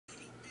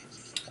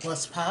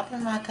What's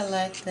poppin', my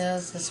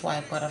collectives? It's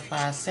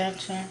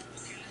Whitebutterflyascension.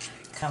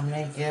 Coming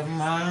to give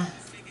my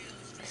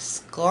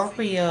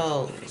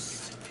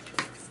Scorpios.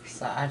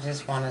 So I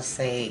just want to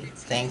say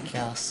thank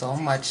y'all so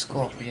much,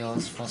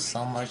 Scorpios, for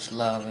so much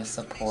love and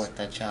support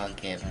that y'all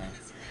giving.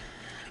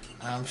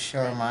 I'm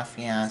sure my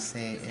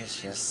fiance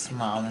is just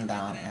smiling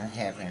down in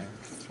heaven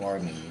for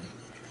me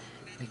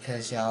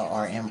because y'all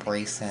are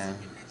embracing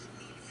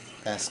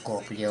that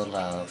Scorpio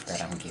love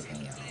that I'm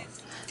giving y'all.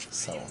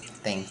 So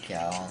thank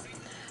y'all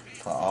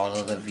for all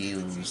of the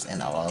views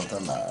and all of the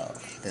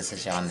love. This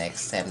is y'all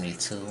next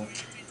 72.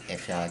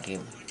 If y'all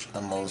give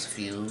the most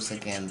views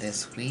again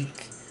this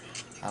week,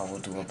 I will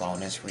do a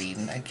bonus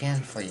reading again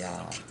for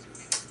y'all.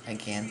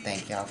 Again,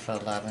 thank y'all for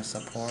the love and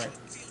support.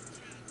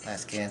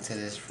 Let's get into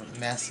this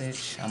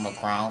message. I'm a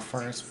ground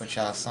first, but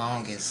y'all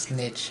song is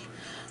Snitch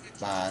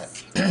by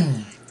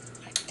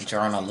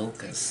Journal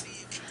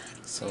Lucas.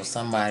 So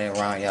somebody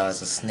around y'all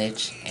is a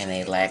snitch and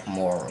they lack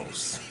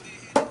morals.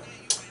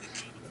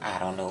 I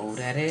don't know who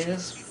that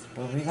is,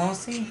 but we gonna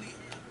see.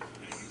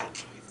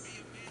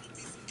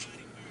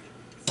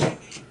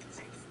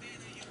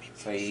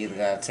 So you either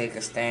gotta take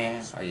a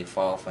stand or you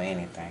fall for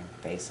anything,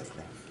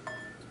 basically.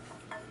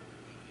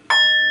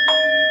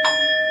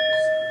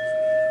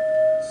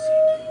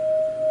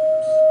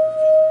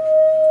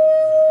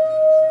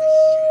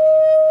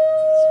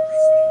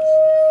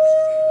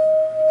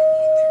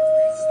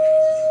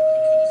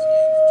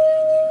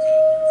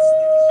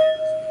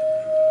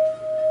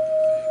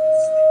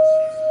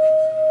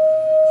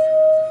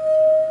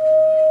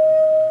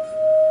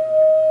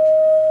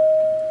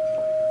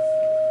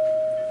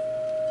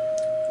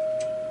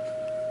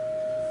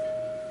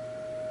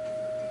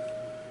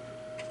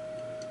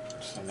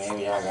 So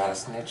maybe y'all got a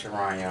snitch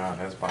around y'all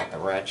that's about to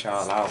rat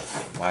y'all out.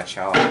 Watch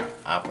y'all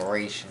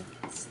operation.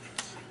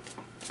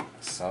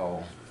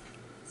 So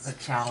the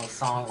channel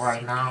song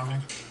right now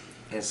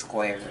is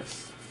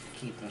Squares.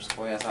 Keep them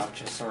squares out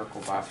your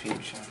circle by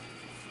Future.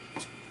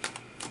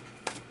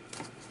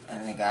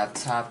 And they got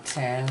Top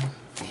 10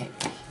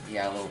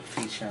 Yellow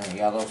featuring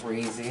Yellow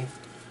Breezy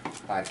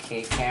by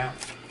K Camp.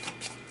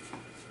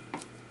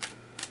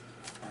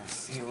 Let's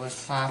see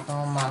what's popping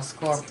on my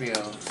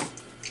Scorpios.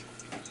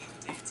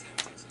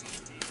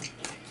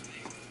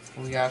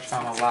 Who y'all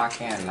trying to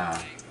lock in now?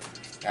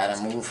 Gotta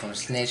move from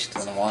snitch to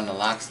the one to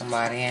lock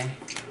somebody in?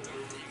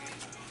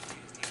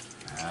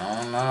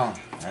 I don't know.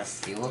 Let's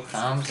see what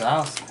comes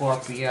out,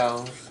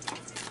 Scorpios.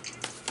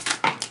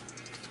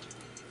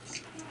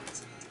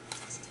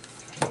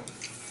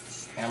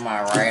 Am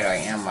I right or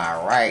am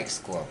I right,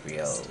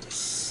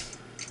 Scorpios?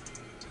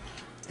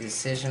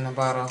 Decision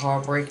about a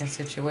heartbreaking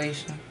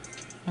situation?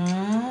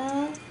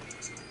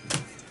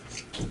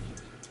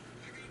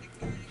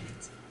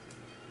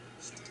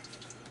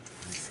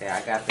 See,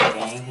 I got the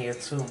game here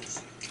too.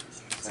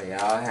 So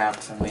y'all have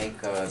to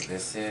make a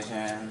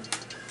decision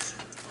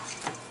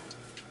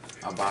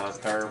about a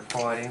third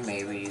party.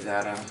 Maybe you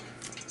gotta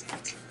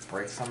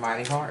break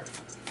somebody's heart.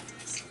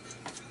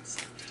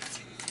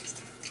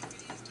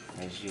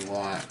 As you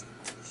want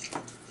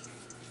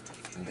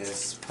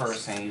this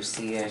person you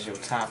see as your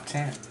top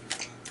 10.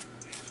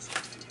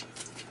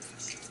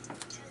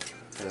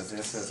 Because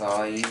this is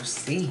all you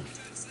see.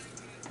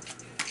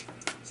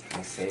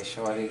 They say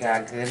shorty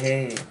got good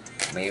head.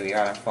 Maybe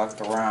y'all done fucked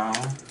around.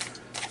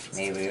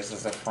 Maybe this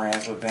is a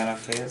friends with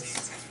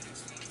benefits.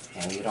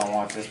 And you don't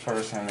want this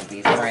person to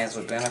be friends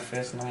with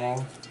benefits no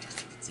more.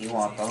 You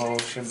want the whole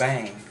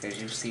shebang.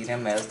 Because you see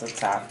them as the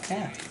top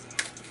 10.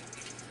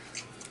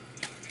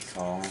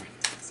 So,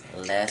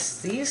 let's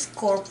see,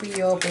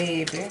 Scorpio,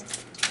 baby.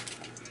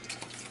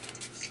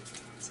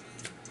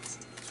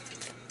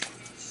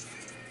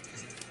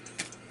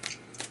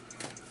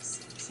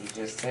 He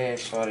just said,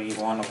 shorty, you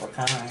one of a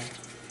kind.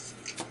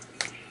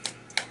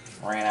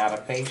 Ran out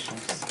of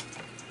patience.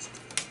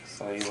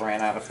 So you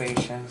ran out of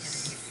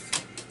patience.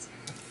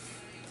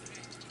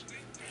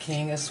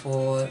 King of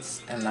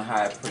Swords and the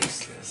High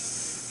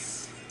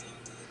Priestess.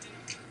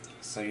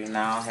 So you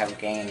now have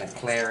gained the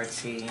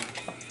clarity.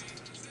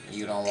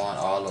 You don't want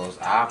all those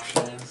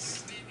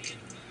options.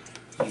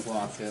 You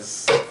want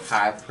this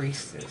High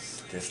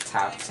Priestess, this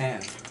top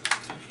 10.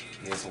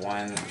 This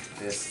one,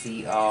 this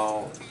see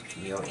all,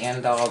 your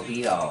end all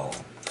be all.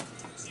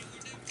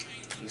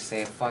 You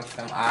say fuck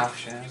them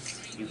options.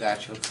 You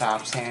got your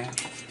top 10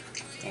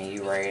 and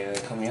you ready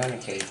to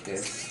communicate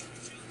this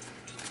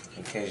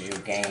because you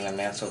gain the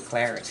mental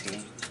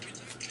clarity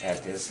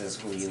that this is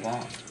who you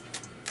want.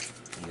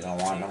 You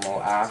don't want no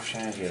more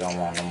options. You don't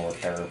want no more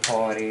third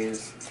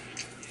parties.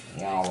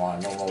 You don't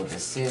want no more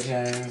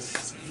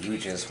decisions. You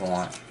just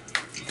want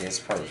this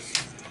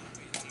person.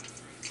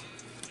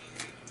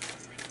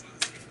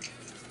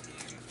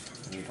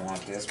 You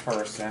want this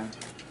person.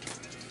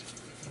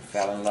 You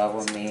fell in love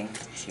with me.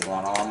 You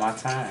want all my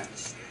time.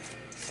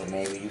 So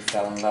maybe you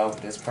fell in love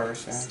with this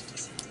person.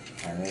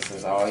 And this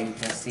is all you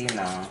can see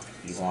now.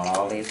 You want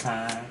all their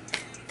time,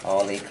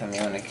 all their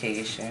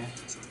communication,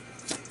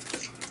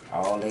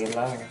 all their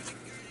love.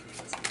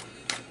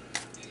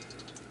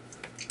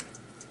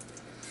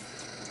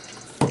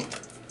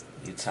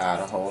 You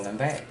tired of holding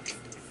back.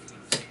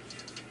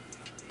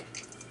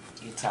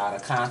 You tired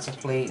of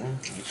contemplating.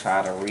 You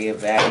tired of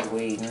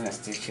reevaluating the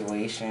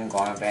situation,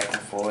 going back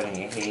and forth in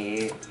your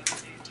head.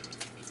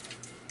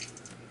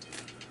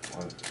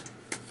 Or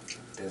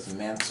this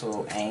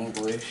mental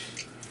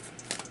anguish,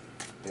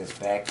 this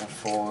back and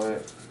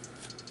forth,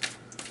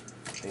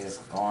 this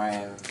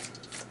going,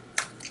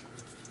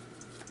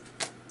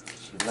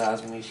 she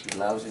loves me, she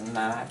loves you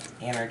not,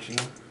 energy.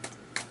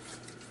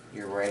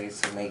 You're ready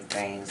to make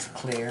things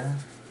clear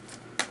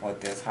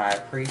with this high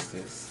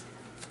priestess,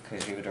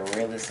 because you're the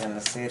realest in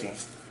the city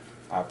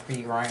by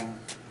pre-rain.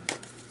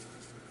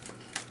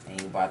 And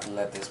you about to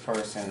let this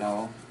person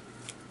know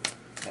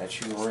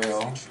that you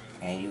real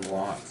and you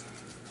want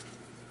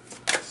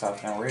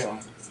something real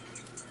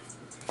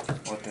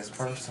with this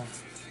person.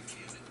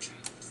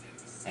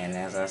 And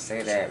as I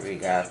say that, we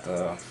got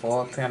the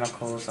Four of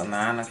Pentacles, the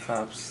Nine of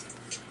Cups,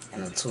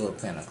 and the Two of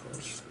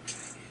Pentacles.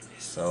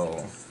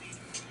 So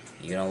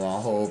you don't want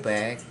to hold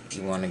back.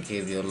 You want to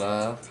give your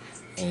love,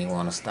 and you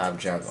want to stop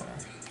juggling.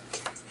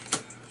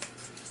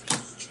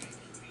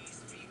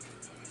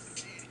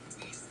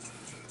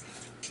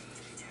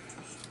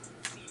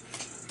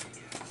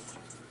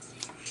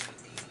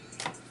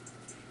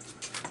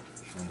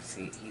 And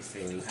see, he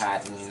said you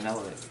hot and you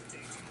know it.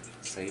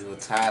 So you were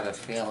tired of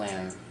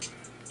feeling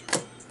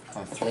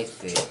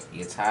conflicted.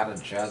 You're tired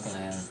of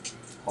juggling,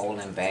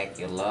 holding back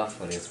your love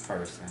for this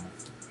person.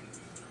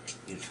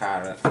 You're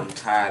tired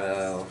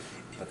of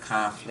the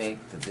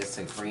conflict, the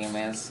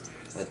disagreements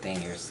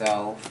within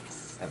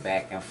yourself, the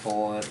back and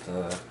forth,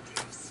 the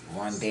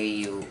one day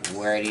you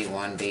worthy,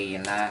 one day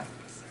you're not.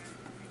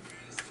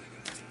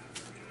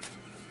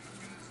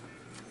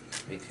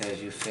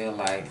 Because you feel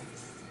like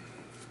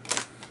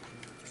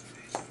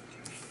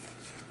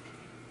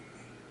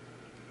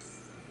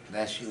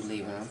that's you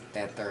leaving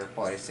that third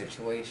party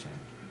situation.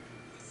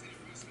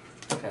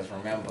 Because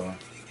remember,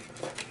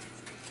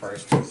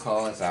 first two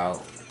cards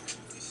out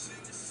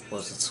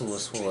was the Two of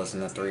Swords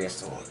and the Three of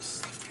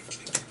Swords.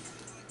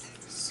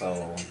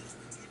 So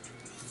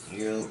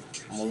you're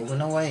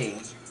moving away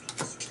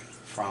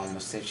from a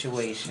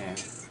situation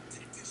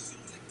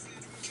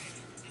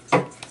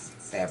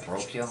that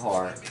broke your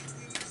heart.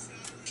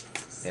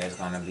 There's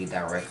going to be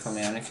direct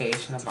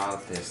communication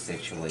about this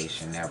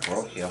situation that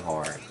broke your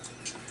heart.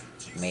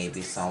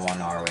 Maybe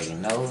someone already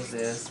knows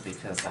this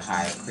because the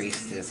High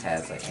Priestess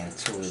has an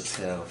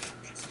intuitive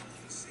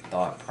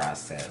thought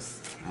process,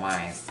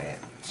 mindset.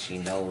 She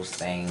knows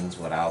things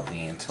without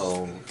being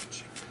told.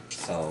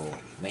 So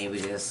maybe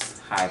this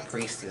High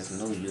Priestess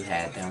knew you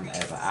had them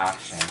as an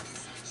option,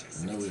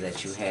 knew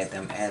that you had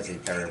them as a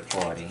third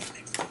party,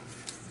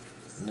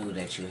 knew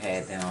that you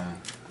had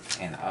them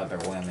and other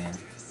women,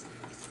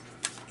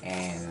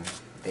 and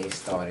they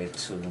started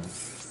to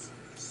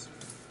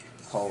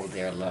hold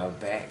their love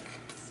back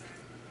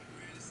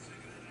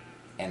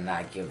and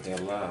not give their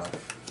love.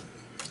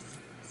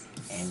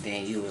 And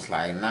then you was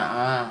like,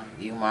 nah,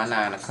 you my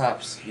Nine of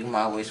Cups, you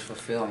my wish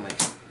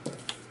fulfillment.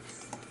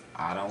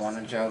 I don't want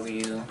to juggle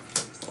you.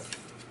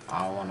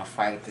 I don't want to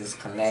fight this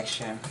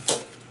connection.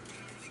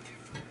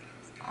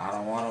 I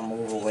don't want to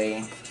move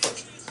away.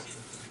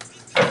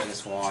 I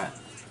just want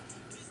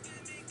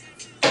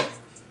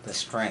the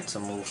strength to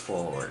move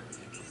forward.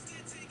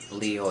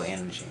 Leo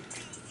energy.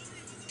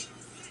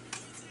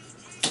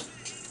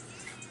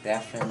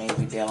 Definitely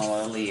maybe dealing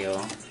with a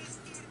Leo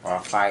or a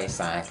fire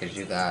sign, because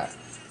you got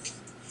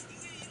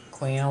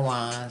Queen of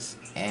Wands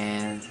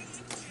and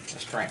the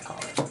Strength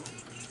card.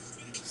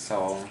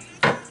 So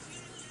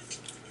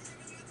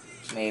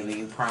maybe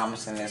you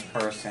promising this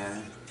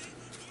person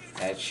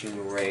that you're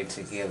ready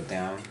to give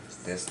them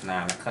this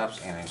Nine of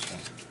Cups energy.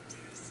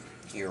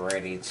 You're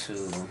ready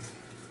to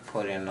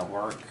put in the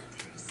work.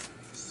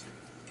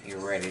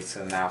 You're ready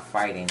to not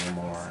fight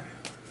anymore.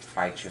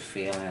 Fight your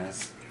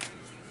feelings.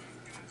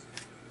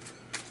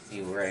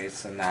 You're ready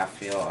to not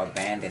feel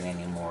abandoned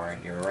anymore.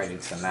 You're ready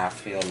to not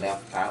feel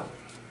left out.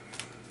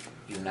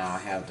 You now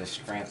have the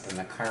strength and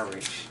the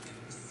courage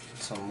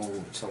to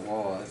move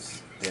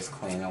towards this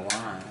Queen of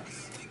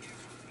Wands.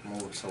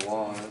 Move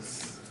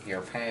towards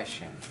your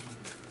passion.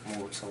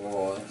 Move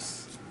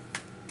towards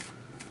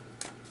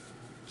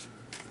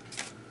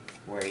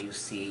where you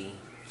see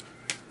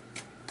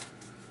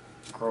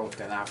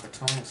growth and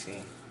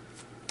opportunity.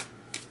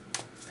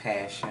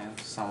 Passion,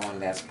 someone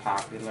that's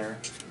popular,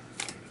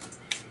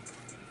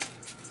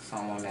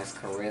 someone that's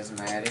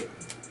charismatic,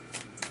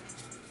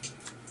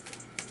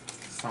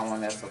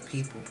 someone that's a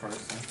people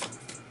person.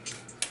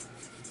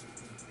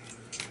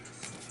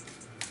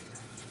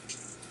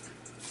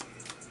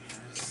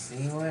 Let's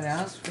see what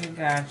else we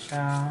got,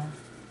 y'all.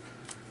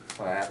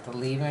 So after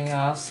leaving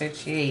y'all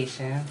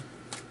situation,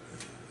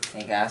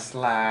 they got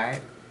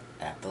slide.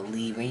 After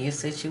leaving your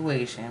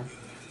situation,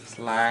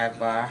 slide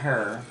by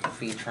her,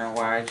 featuring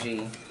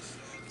YG.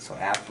 So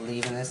after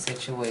leaving this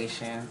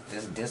situation,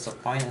 this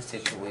disappointing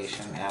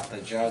situation, after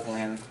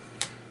juggling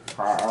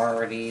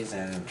priorities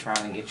and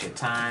trying to get your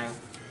time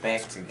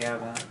back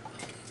together,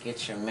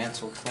 get your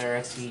mental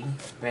clarity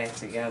back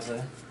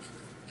together,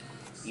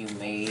 you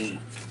made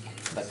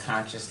the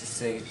conscious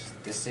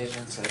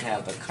decision to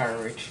have the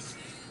courage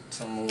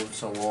to move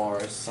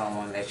towards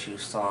someone that you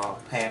saw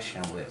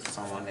passion with,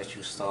 someone that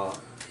you saw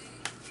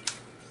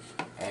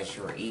as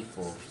your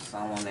equal,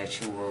 someone that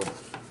you were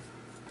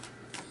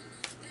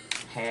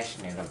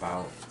passionate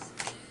about,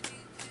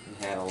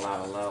 you had a lot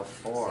of love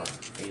for,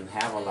 or you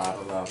have a lot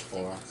of love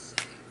for.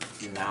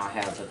 You now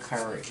have the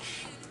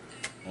courage,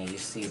 and you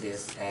see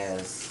this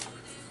as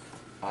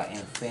an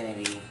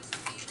infinity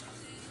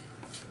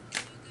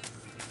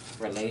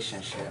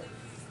relationship,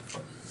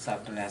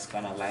 something that's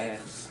gonna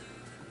last.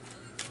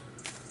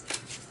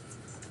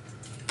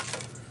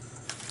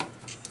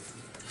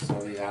 So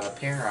we got a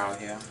pair out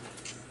here.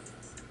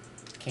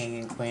 King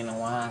and Queen of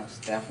Wands,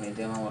 definitely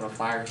dealing with a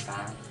fire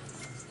sign.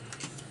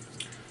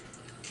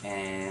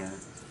 And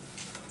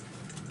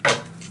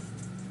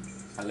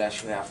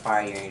unless you have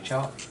fire in your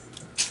chart,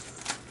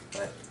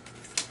 but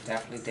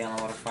definitely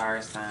dealing with a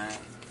fire sign.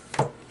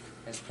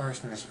 This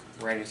person is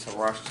ready to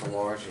rush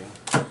towards you.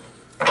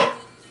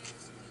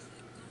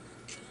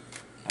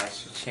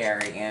 That's your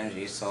Chariot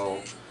energy.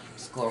 So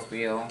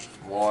Scorpio,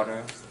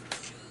 water,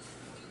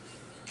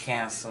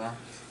 Cancer,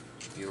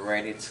 you're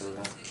ready to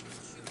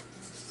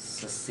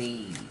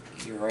succeed.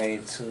 You're ready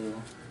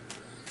to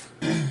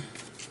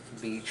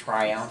be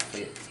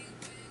triumphant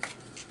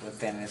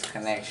within this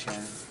connection.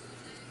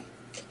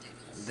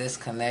 This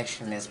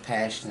connection is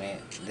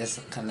passionate.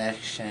 This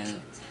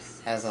connection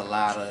has a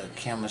lot of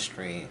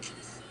chemistry.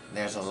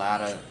 There's a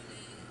lot of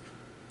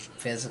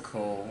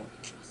physical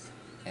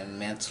and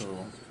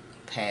mental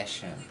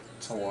passion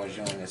towards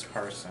you and this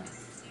person.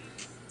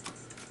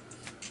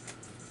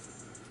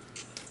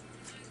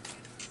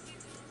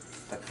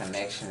 The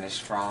connection is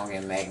strong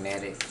and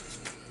magnetic,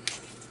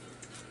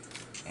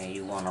 and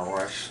you want to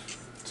rush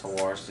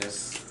towards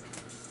this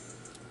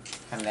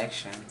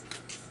connection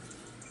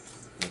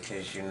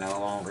because you're no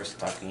longer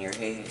stuck in your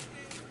head.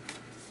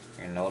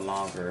 You're no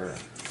longer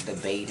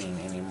debating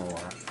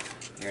anymore.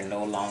 You're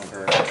no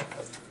longer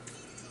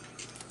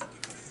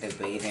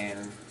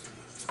debating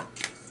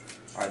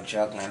or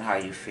juggling how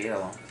you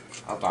feel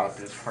about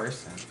this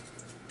person.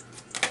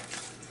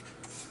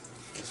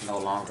 It's no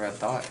longer a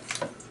thought.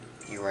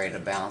 You're ready to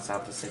balance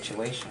out the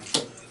situation.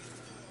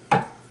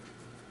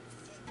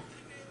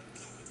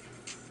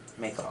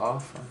 Make an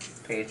offer.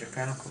 Page of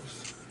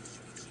Pentacles.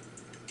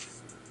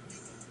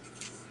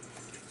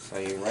 So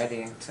you're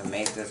ready to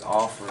make this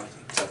offer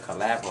to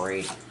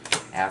collaborate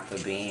after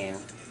being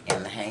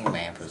in the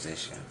Hangman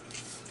position.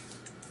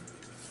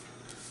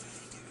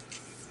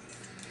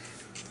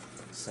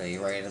 So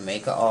you're ready to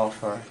make an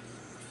offer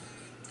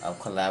of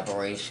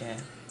collaboration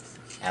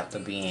after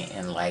being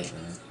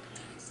enlightened,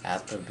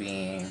 after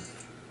being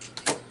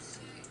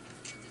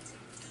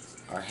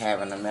or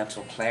having a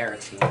mental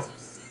clarity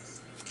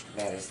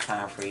that it's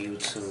time for you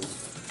to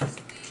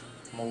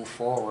move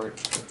forward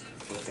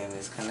within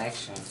this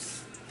connection,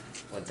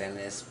 within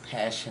this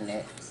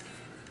passionate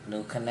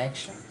new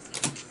connection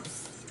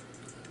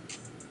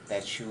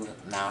that you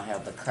now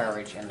have the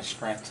courage and the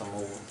strength to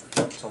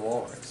move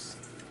towards.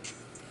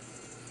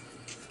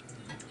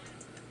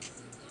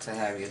 To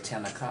have your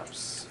Ten of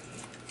Cups.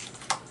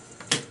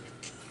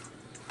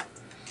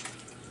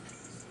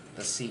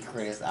 The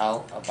secret is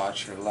out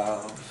about your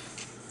love.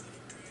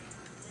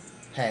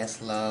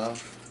 Past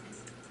love.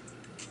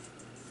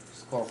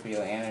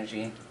 Scorpio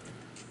energy.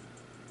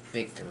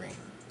 Victory.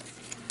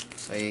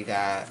 So you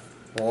got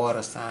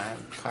water sign,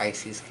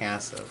 Pisces,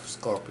 Cancer,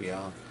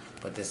 Scorpio.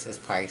 But this is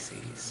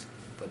Pisces.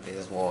 But this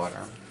is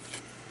water.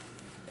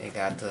 They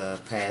got the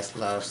past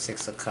love,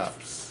 Six of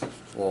Cups.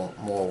 Well,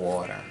 more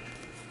water.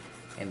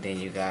 And then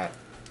you got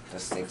the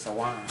Six of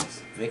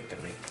Wands,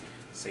 victory.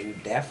 So you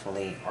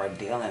definitely are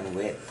dealing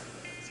with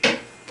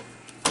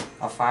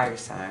a fire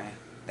sign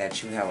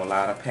that you have a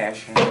lot of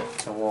passion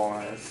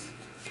towards,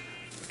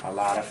 a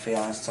lot of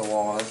feelings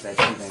towards that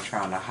you've been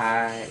trying to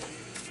hide.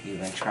 You've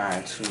been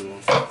trying to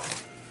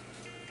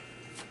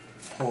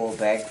pull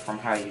back from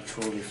how you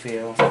truly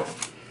feel.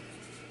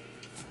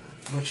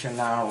 But you're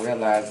now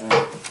realizing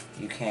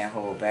you can't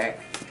hold back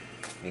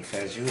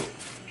because you,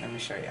 let me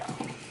show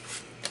y'all.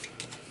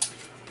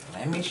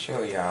 Let me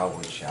show y'all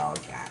what y'all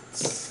got.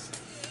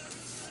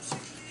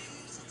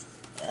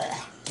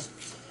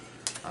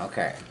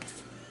 Okay.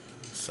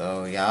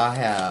 So y'all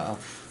have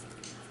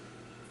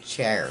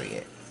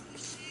Chariot,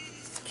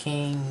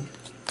 King,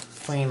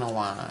 Queen of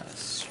Wands,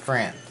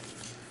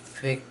 Strength,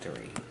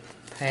 Victory,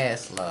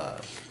 Past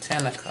Love,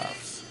 Ten of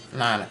Cups,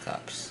 Nine of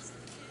Cups.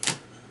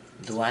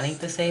 Do I need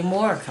to say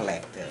more,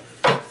 collective?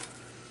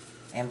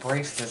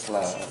 Embrace this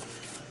love.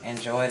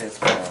 Enjoy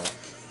this love.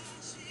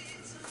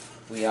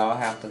 We all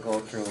have to go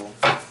through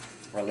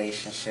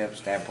relationships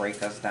that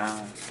break us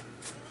down,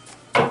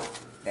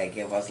 that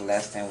give us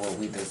less than what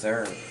we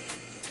deserve.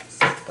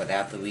 But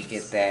after we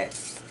get that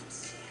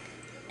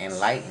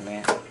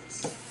enlightenment,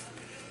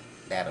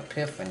 that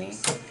epiphany,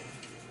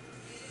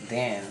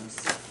 then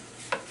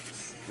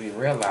we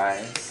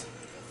realize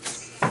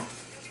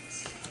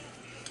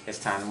it's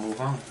time to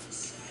move on.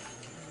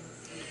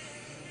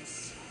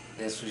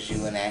 this was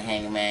you in that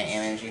hangman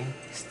energy.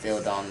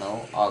 Still don't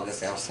know.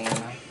 August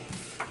Alisina.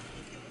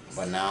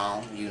 But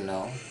now you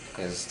know.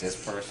 Because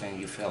this person,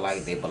 you feel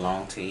like they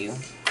belong to you.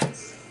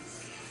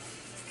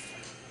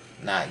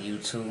 Not you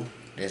two.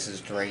 This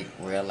is Drake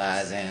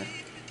realizing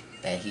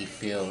that he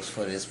feels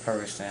for this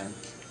person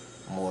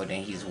more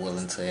than he's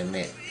willing to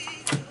admit.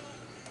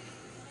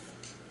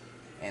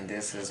 And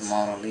this is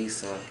Mona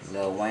Lisa,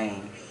 Lil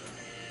Wayne.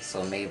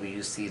 So maybe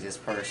you see this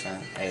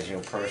person as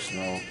your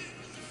personal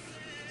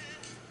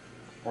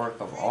work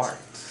of art.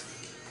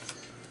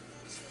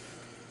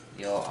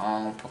 Your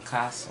own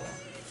Picasso.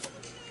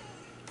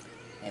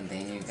 And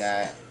then you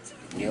got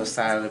your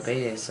side of the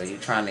bed. So you're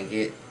trying to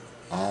get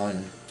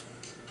on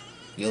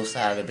your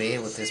side of the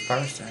bed with this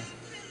person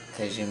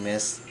because you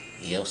miss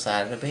your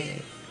side of the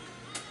bed.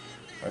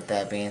 With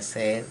that being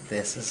said,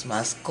 this is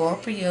my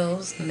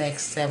Scorpios,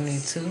 next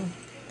 72.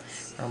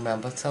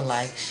 Remember to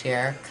like,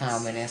 share,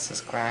 comment, and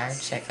subscribe.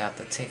 Check out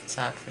the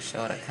TikTok for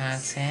shorter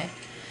content.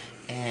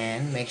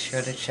 And make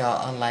sure that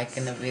y'all are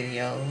liking the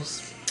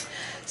videos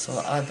so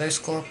other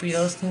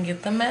Scorpios can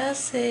get the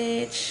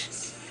message.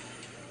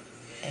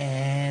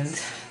 And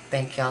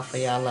thank y'all for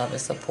y'all love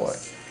and support.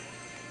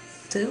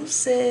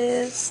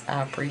 Deuces.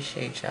 I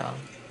appreciate y'all.